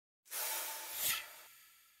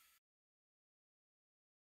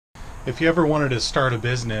If you ever wanted to start a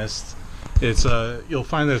business, it's you'll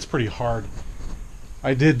find that it's pretty hard.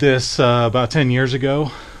 I did this about 10 years ago,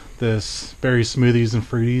 this berry smoothies and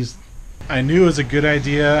fruities. I knew it was a good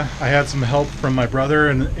idea. I had some help from my brother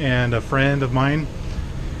and a friend of mine,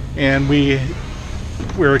 and we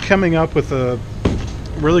were coming up with a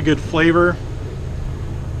really good flavor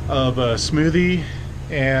of a smoothie,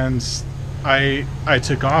 and I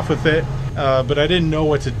took off with it, but I didn't know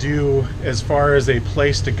what to do as far as a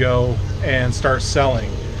place to go and start selling.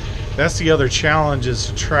 That's the other challenge, is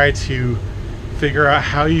to try to figure out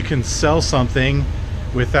how you can sell something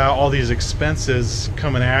without all these expenses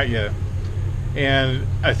coming at you. And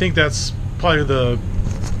I think that's probably the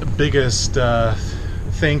biggest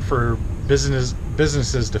thing for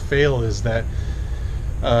businesses to fail, is that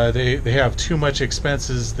they have too much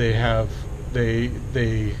expenses. They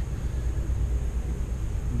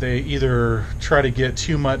either try to get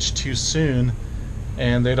too much too soon,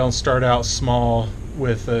 and they don't start out small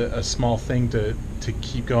with a small thing to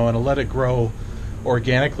keep going and let it grow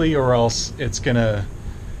organically, or else it's gonna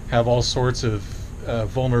have all sorts of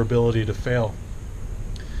vulnerability to fail.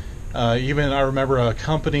 Even I remember a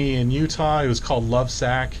company in Utah, it was called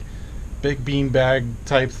Lovesack, big beanbag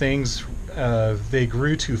type things. They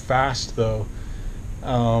grew too fast though.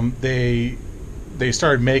 They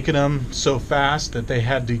started making them so fast that they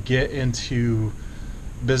had to get into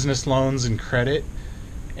business loans and credit,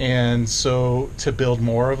 and so to build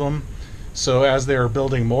more of them. So as they were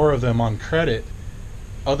building more of them on credit,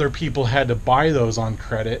 other people had to buy those on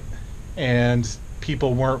credit, and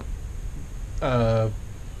people weren't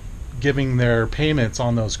giving their payments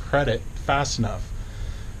on those credit fast enough.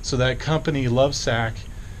 So that company Lovesack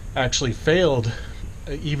actually failed,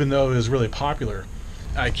 even though it was really popular.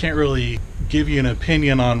 I can't really give you an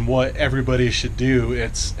opinion on what everybody should do.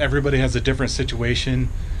 Everybody has a different situation,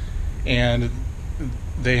 and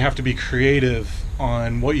they have to be creative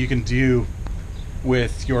on what you can do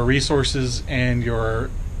with your resources and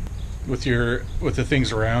with the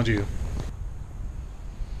things around you.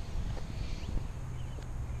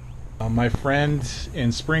 My friend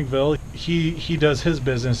in Springville, he does his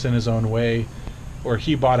business in his own way, where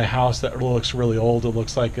he bought a house that looks really old. It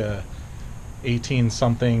looks like a 18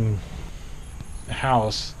 something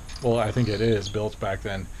house. Well, I think it is built back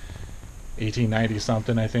then, 1890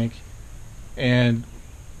 something, I think. And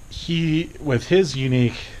he, with his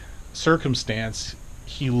unique circumstance,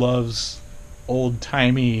 he loves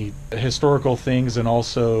old-timey historical things and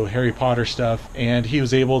also Harry Potter stuff, and he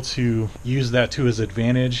was able to use that to his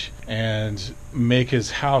advantage and make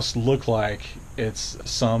his house look like it's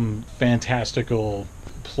some fantastical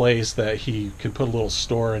place that he could put a little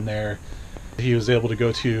store in there. He was able to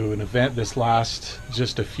go to an event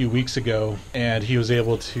just a few weeks ago, and he was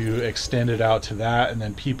able to extend it out to that, and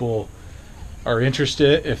then people are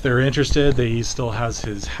interested. If they're interested, he still has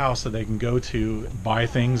his house that they can go to, buy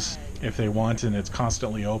things if they want, and it's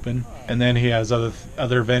constantly open. And then he has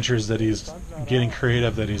other ventures that he's getting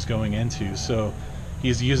creative that he's going into. So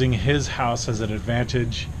he's using his house as an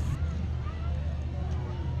advantage.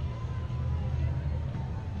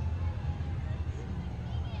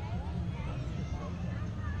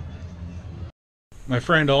 My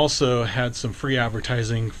friend also had some free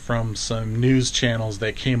advertising from some news channels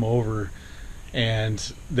that came over,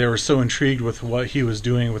 and they were so intrigued with what he was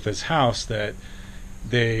doing with his house that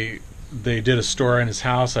they did a story on his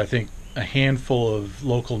house. I think a handful of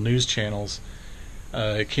local news channels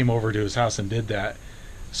came over to his house and did that.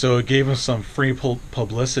 So it gave him some free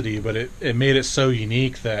publicity, but it made it so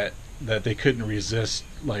unique that they couldn't resist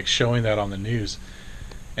like showing that on the news,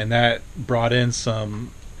 and that brought in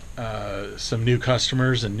some new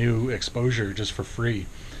customers and new exposure just for free.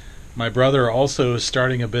 My brother also is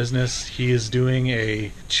starting a business. He is doing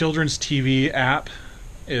a children's TV app.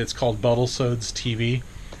 It's called Buttlesodes TV.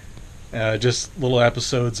 Just little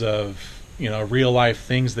episodes of real life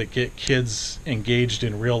things that get kids engaged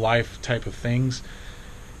in real life type of things.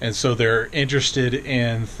 And so they're interested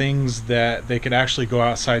in things that they could actually go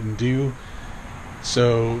outside and do,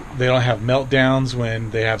 so they don't have meltdowns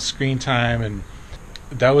when they have screen time. And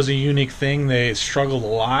that was a unique thing. They struggled a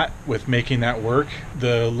lot with making that work.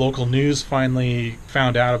 The local news finally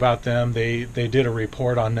found out about them. They did a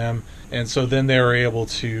report on them, and so then they were able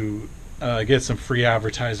to get some free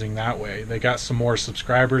advertising that way. They got some more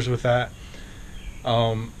subscribers with that,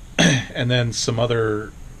 and then some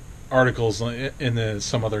other articles in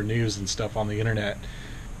some other news and stuff on the internet.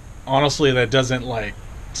 Honestly, that doesn't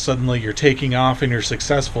suddenly you're taking off and you're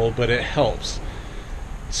successful, but it helps.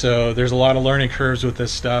 So there's a lot of learning curves with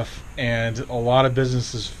this stuff, and a lot of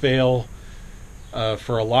businesses fail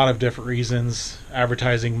for a lot of different reasons: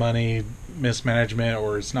 advertising money, mismanagement,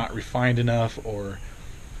 or it's not refined enough, or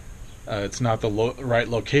it's not the right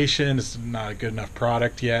location, it's not a good enough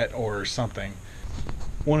product yet, or something.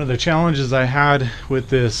 One of the challenges I had with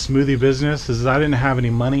this smoothie business is I didn't have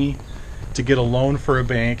any money to get a loan for a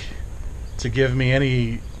bank to give me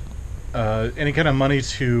any kind of money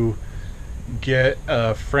to get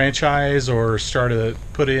a franchise or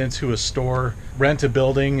put it into a store, rent a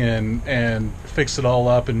building, and fix it all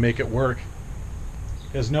up and make it work.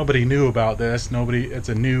 Because nobody knew about this. It's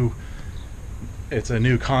a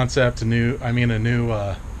new concept, a new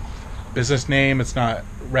business name. It's not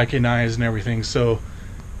recognized and everything. So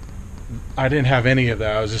I didn't have any of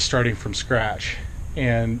that. I was just starting from scratch.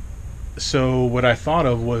 And so what I thought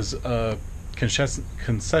of was a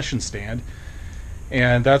concession stand.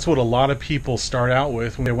 And that's what a lot of people start out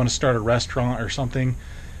with when they want to start a restaurant or something,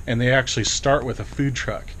 and they actually start with a food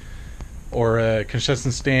truck or a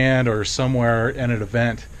concession stand or somewhere in an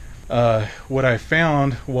event. What I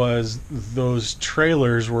found was those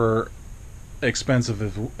trailers were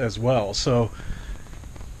expensive as well. So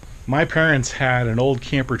my parents had an old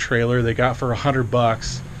camper trailer they got for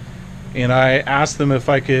 $100, and I asked them if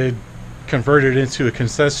I could convert it into a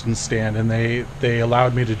concession stand, and they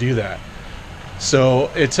allowed me to do that. So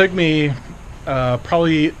it took me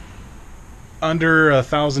probably under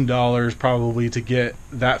 $1,000 probably to get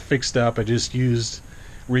that fixed up. I just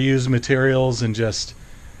reused materials, and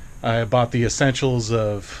I bought the essentials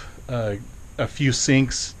of a few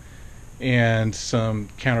sinks and some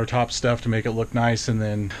countertop stuff to make it look nice, and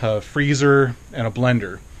then a freezer and a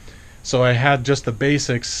blender. So I had just the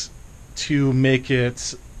basics to make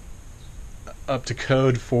it up to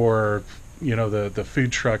code for the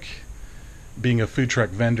food truck, being a food truck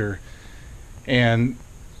vendor. And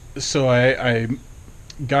so I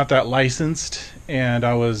got that licensed, and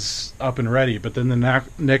I was up and ready. But then the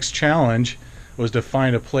next challenge was to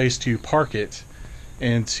find a place to park it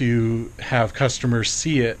and to have customers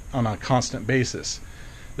see it on a constant basis.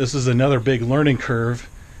 This is another big learning curve,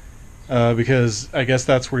 because I guess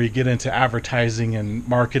that's where you get into advertising and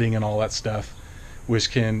marketing and all that stuff,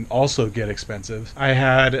 which can also get expensive. I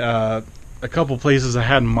had a couple places I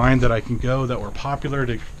had in mind that I can go that were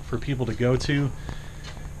popular for people to go to,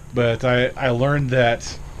 but I learned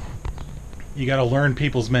that you got to learn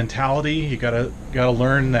people's mentality. You got to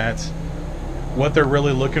learn that what they're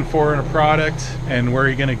really looking for in a product and where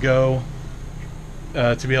you're going to go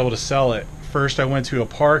to be able to sell it. First, I went to a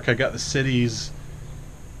park. I got the city's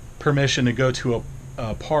permission to go to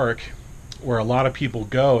a park where a lot of people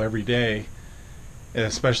go every day,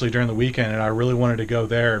 especially during the weekend, and I really wanted to go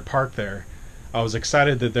there and park there. I was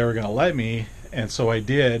excited that they were going to let me, and so I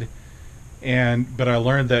did. But I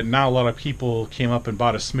learned that not a lot of people came up and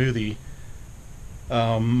bought a smoothie. The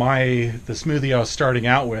smoothie I was starting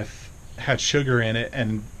out with had sugar in it,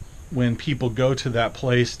 and when people go to that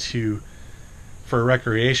place for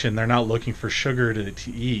recreation, they're not looking for sugar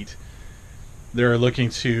to eat. They're looking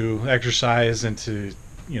to exercise and to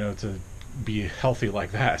be healthy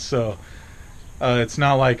like that. So it's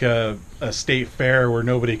not like a state fair where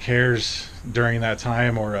nobody cares during that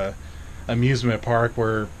time, or a amusement park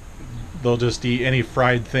where they'll just eat any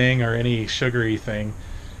fried thing or any sugary thing.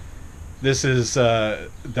 This is so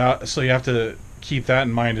you have to keep that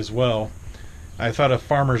in mind as well. I thought a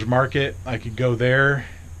farmer's market, I could go there,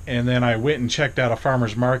 and then I went and checked out a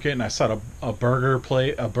farmer's market, and I saw a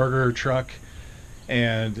burger truck,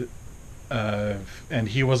 and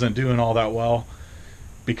he wasn't doing all that well,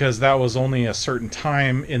 because that was only a certain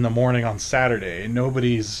time in the morning on Saturday.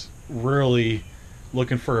 Nobody's really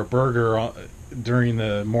looking for a burger during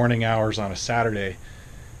the morning hours on a Saturday.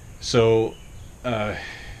 So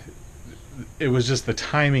it was just the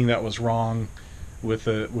timing that was wrong with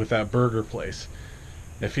that burger place.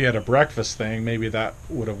 If you had a breakfast thing, maybe that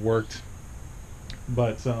would have worked,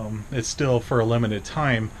 but it's still for a limited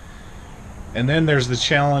time. And then there's the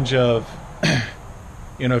challenge of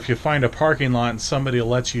if you find a parking lot and somebody will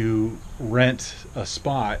let you rent a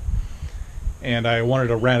spot, and I wanted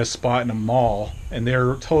to rent a spot in a mall, and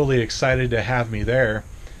they're totally excited to have me there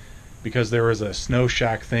because there was a snow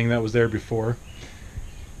shack thing that was there before.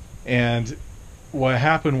 And what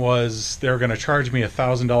happened was they were going to charge me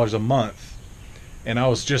 $1,000 a month, and I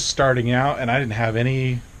was just starting out, and I didn't have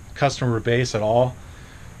any customer base at all,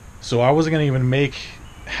 so I wasn't going to even make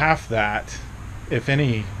half that, if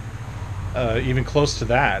any, even close to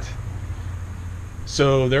that.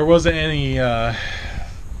 So there wasn't any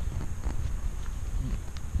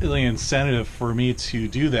really incentive for me to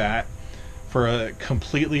do that for a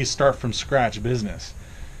completely start from scratch business.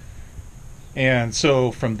 And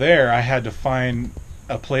so from there I had to find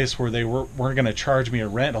a place where they weren't going to charge me a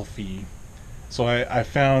rental fee. So I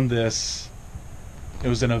found this. It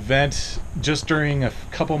was an event just during a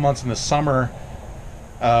couple months in the summer,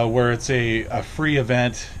 where it's a free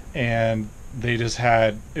event, and they just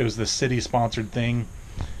had, it was the city sponsored thing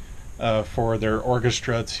for their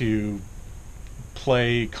orchestra to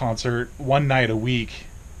play concert one night a week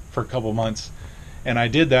for a couple months. And I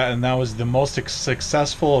did that, and that was the most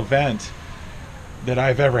successful event that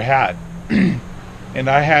I've ever had. And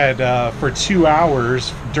I had, for 2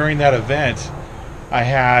 hours during that event, I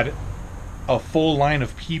had a full line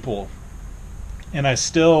of people. And I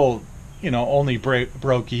still, only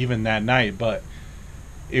broke even that night. But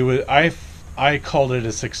it was, I called it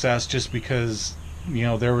a success just because,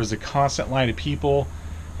 there was a constant line of people.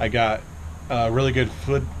 I got really good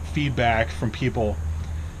feedback from people.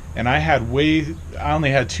 And I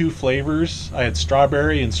only had 2 flavors. I had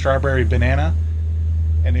strawberry and strawberry banana.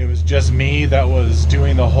 And it was just me that was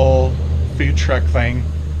doing the whole food truck thing.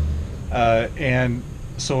 And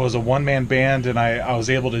so it was a one-man band, and I was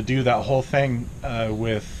able to do that whole thing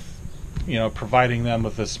with, providing them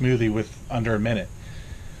with a smoothie with under a minute.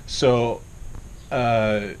 So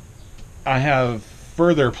I have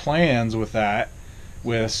further plans with that,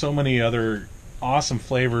 with so many other awesome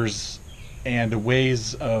flavors and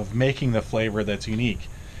ways of making the flavor that's unique.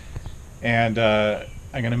 And I'm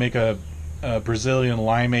going to make a Brazilian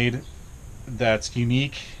limeade that's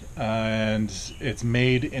unique, and it's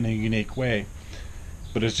made in a unique way,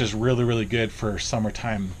 but it's just really, really good for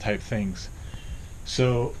summertime type things.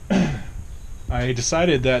 So I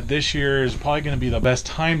decided that this year is probably going to be the best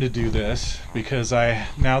time to do this, because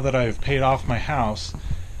now that I've paid off my house,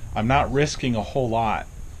 I'm not risking a whole lot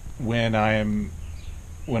when I'm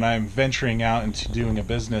venturing out into doing a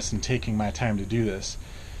business and taking my time to do this,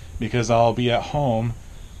 because I'll be at home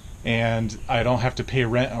and I don't have to pay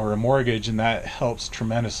rent or a mortgage, and that helps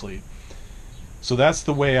tremendously. So that's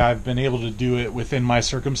the way I've been able to do it within my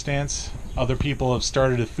circumstance. Other people have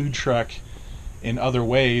started a food truck in other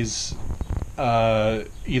ways.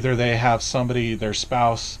 Either they have somebody, their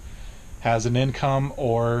spouse has an income,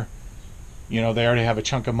 or they already have a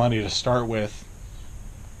chunk of money to start with,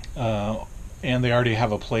 and they already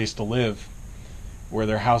have a place to live where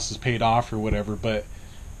their house is paid off or whatever. But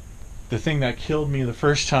the thing that killed me the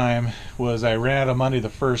first time was I ran out of money the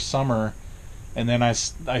first summer, and then I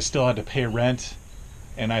still had to pay rent,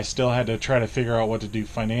 and I still had to try to figure out what to do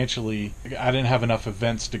financially. I didn't have enough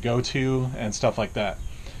events to go to and stuff like that.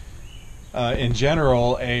 In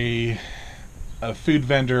general, a food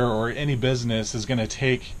vendor or any business is going to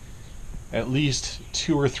take at least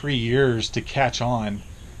 2 or 3 years to catch on.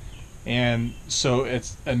 And so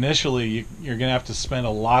it's initially you're going to have to spend a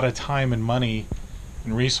lot of time and money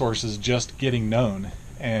and resources just getting known,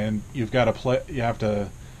 and you have to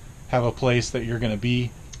have a place that you're going to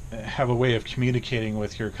have a way of communicating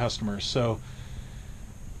with your customers. So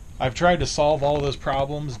I've tried to solve all of those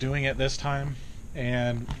problems doing it this time.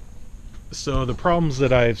 And so the problems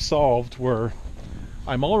that I've solved were,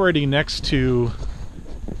 I'm already next to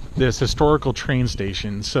this historical train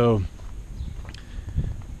station,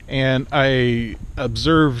 and I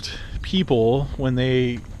observed people when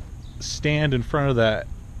they stand in front of that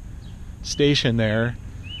station there.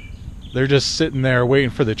 They're just sitting there waiting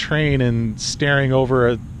for the train and staring over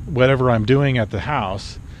at whatever I'm doing at the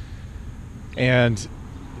house. And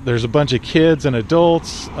there's a bunch of kids and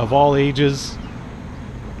adults of all ages,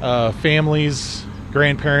 families,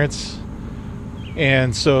 grandparents.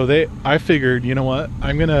 And so I figured, you know what,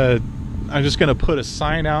 I'm just gonna put a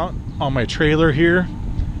sign out on my trailer here.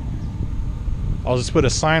 I'll just put a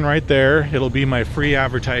sign right there. It'll be my free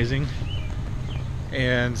advertising.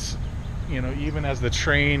 And even as the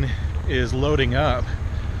train is loading up,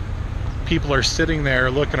 people are sitting there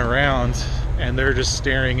looking around, and they're just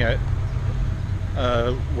staring at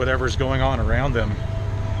whatever's going on around them.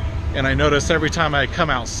 And I notice every time I come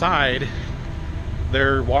outside,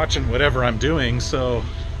 they're watching whatever I'm doing. So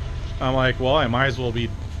I'm like, well, I might as well be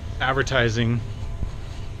advertising.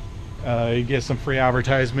 You get some free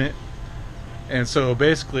advertisement. And so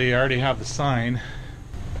basically I already have the sign.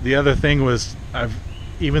 The other thing was,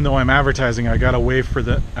 even though I'm advertising, I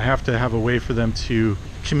have to have a way for them to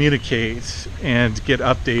communicate and get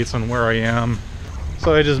updates on where I am.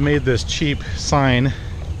 So I just made this cheap sign.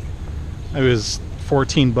 It was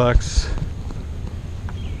 14 bucks,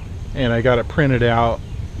 and I got it printed out.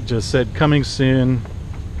 Just said coming soon,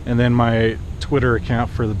 and then my Twitter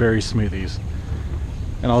account for the berry smoothies.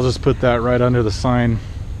 And I'll just put that right under the sign.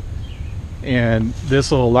 And this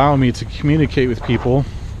will allow me to communicate with people,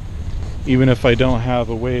 even if I don't have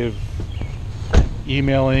a way of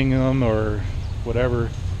emailing them or whatever.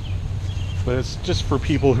 but it's just for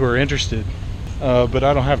people who are interested. But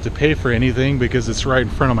I don't have to pay for anything because it's right in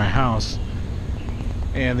front of my house.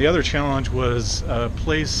 And the other challenge was a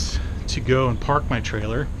place to go and park my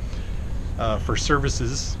trailer for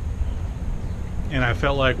services. And I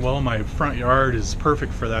felt like, well, my front yard is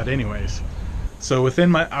perfect for that anyways. So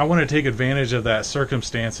I want to take advantage of that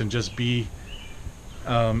circumstance and just be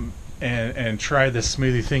and try this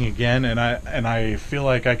smoothie thing again. And I feel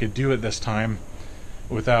like I could do it this time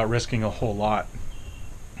without risking a whole lot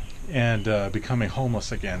and becoming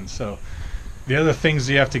homeless again. So the other things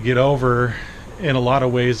you have to get over in a lot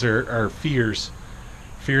of ways are fears.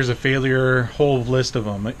 Fears of failure, whole list of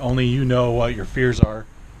them. Only you know what your fears are.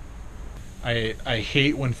 I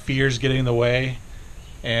hate when fears get in the way,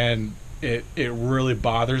 and it really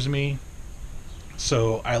bothers me.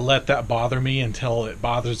 So I let that bother me until it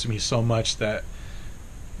bothers me so much that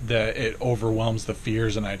it overwhelms the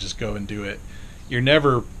fears, and I just go and do it. You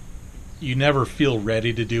never feel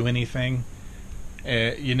ready to do anything.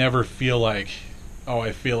 You never feel like, oh,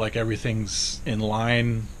 I feel like everything's in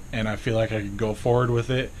line and I feel like I can go forward with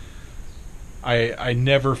it. I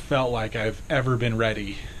never felt like I've ever been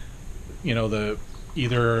ready.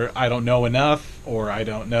 Either I don't know enough, or I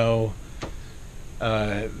don't know,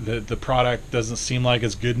 the product doesn't seem like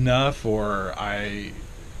it's good enough, or I'm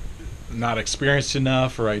not experienced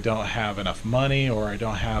enough, or I don't have enough money, or I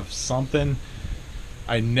don't have something.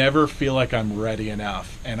 I never feel like I'm ready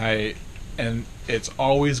enough, and it's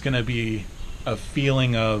always going to be a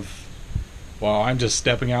feeling of, well, I'm just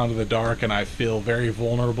stepping out into the dark, and I feel very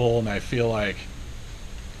vulnerable, and I feel like,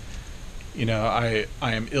 I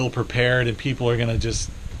am ill prepared, and people are going to just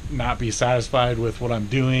not be satisfied with what I'm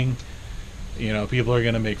doing. People are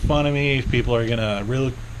going to make fun of me, people are going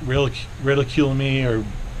to ridicule me or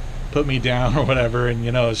put me down or whatever, and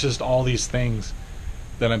it's just all these things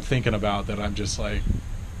that I'm thinking about that I'm just like,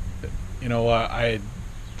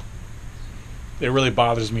 it really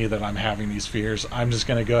bothers me that I'm having these fears. I'm just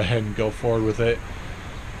going to go ahead and go forward with it.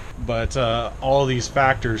 But all these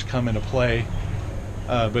factors come into play.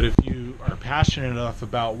 But if you are passionate enough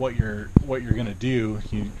about what you're going to do,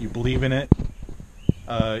 you believe in it.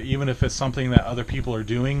 Even if it's something that other people are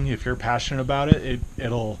doing, if you're passionate about it,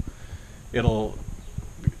 it'll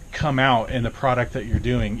come out in the product that you're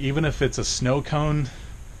doing. Even if it's a snow cone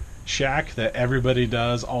shack that everybody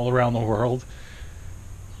does all around the world,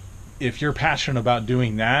 if you're passionate about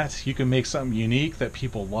doing that, you can make something unique that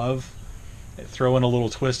people love, throw in a little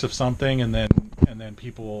twist of something, and then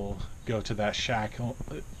people will go to that shack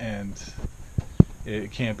and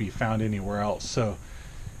it can't be found anywhere else. So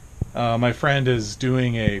my friend is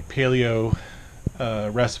doing a paleo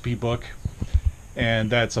recipe book, and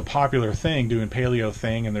that's a popular thing, doing paleo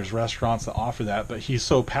thing, and there's restaurants that offer that, but he's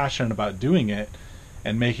so passionate about doing it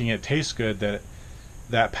and making it taste good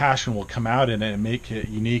that passion will come out in it and make it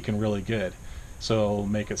unique and really good. So it'll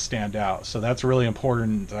make it stand out. So that's really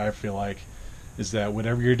important, I feel like, is that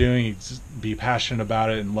whatever you're doing, you just be passionate about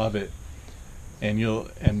it and love it,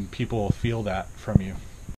 and people will feel that from you.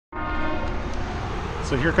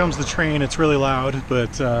 So here comes the train. It's really loud,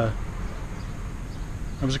 but I'm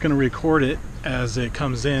just going to record it as it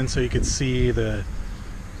comes in so you can see the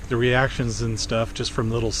reactions and stuff just from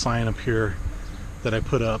the little sign up here that I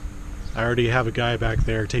put up. I already have a guy back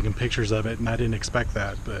there taking pictures of it, and I didn't expect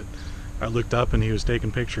that, but I looked up and he was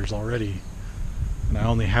taking pictures already, and I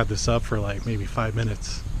only had this up for like maybe 5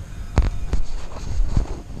 minutes.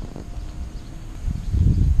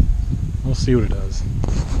 We'll see what it does.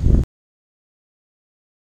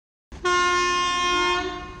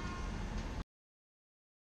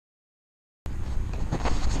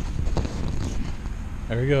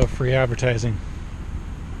 There we go, free advertising.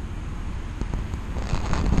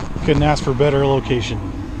 Couldn't ask for a better location.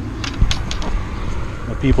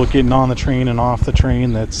 The people getting on the train and off the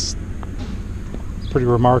train, that's pretty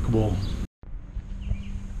remarkable.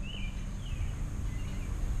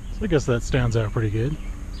 So I guess that stands out pretty good.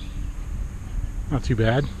 Not too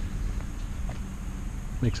bad.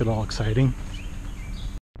 Makes it all exciting.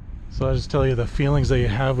 So I'll just tell you the feelings that you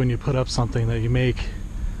have when you put up something that you make.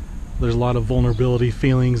 There's a lot of vulnerability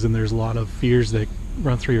feelings, and there's a lot of fears that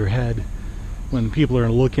run through your head when people are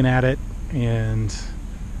looking at it and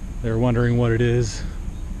they're wondering what it is,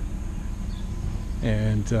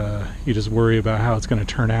 and you just worry about how it's going to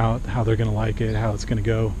turn out, how they're going to like it, how it's going to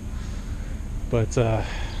go. But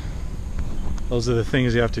those are the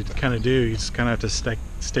things you have to kind of do. You just kind of have to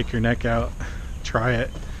stick your neck out, try it,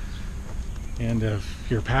 and if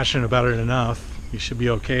you're passionate about it enough, you should be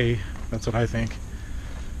okay. That's what I think.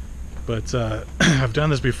 But I've done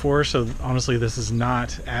this before, so honestly this is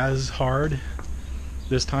not as hard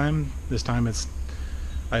this time. This time it's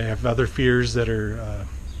I have other fears that are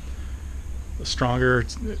stronger.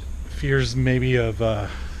 Fears maybe of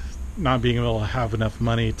not being able to have enough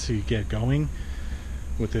money to get going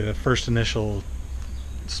with the first initial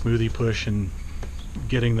smoothie push and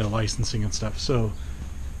getting the licensing and stuff. So,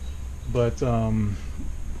 but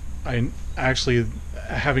I actually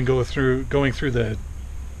going through the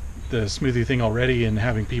smoothie thing already and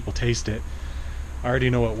having people taste it, I already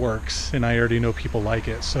know it works and I already know people like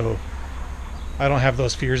it, so I don't have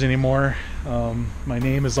those fears anymore. My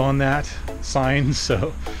name is on that sign,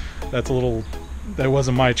 so that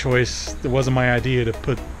wasn't my choice. It wasn't my idea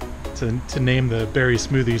to name the berry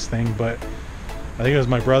smoothies thing, but I think it was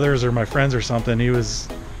my brothers or my friends or something. They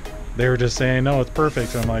were just saying, no, it's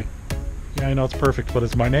perfect. I'm like, yeah, I know it's perfect, but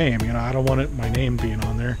it's my name. I don't want my name being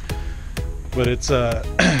on there. But it's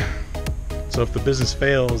so if the business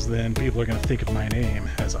fails, then people are going to think of my name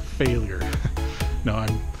as a failure. No,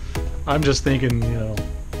 I'm just thinking,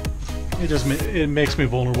 it makes me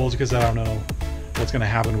vulnerable because I don't know what's going to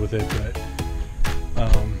happen with it. But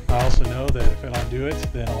I also know that if I don't do it,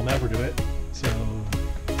 then I'll never do it. So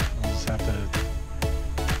I'll just have to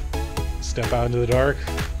step out into the dark,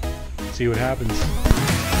 see what happens.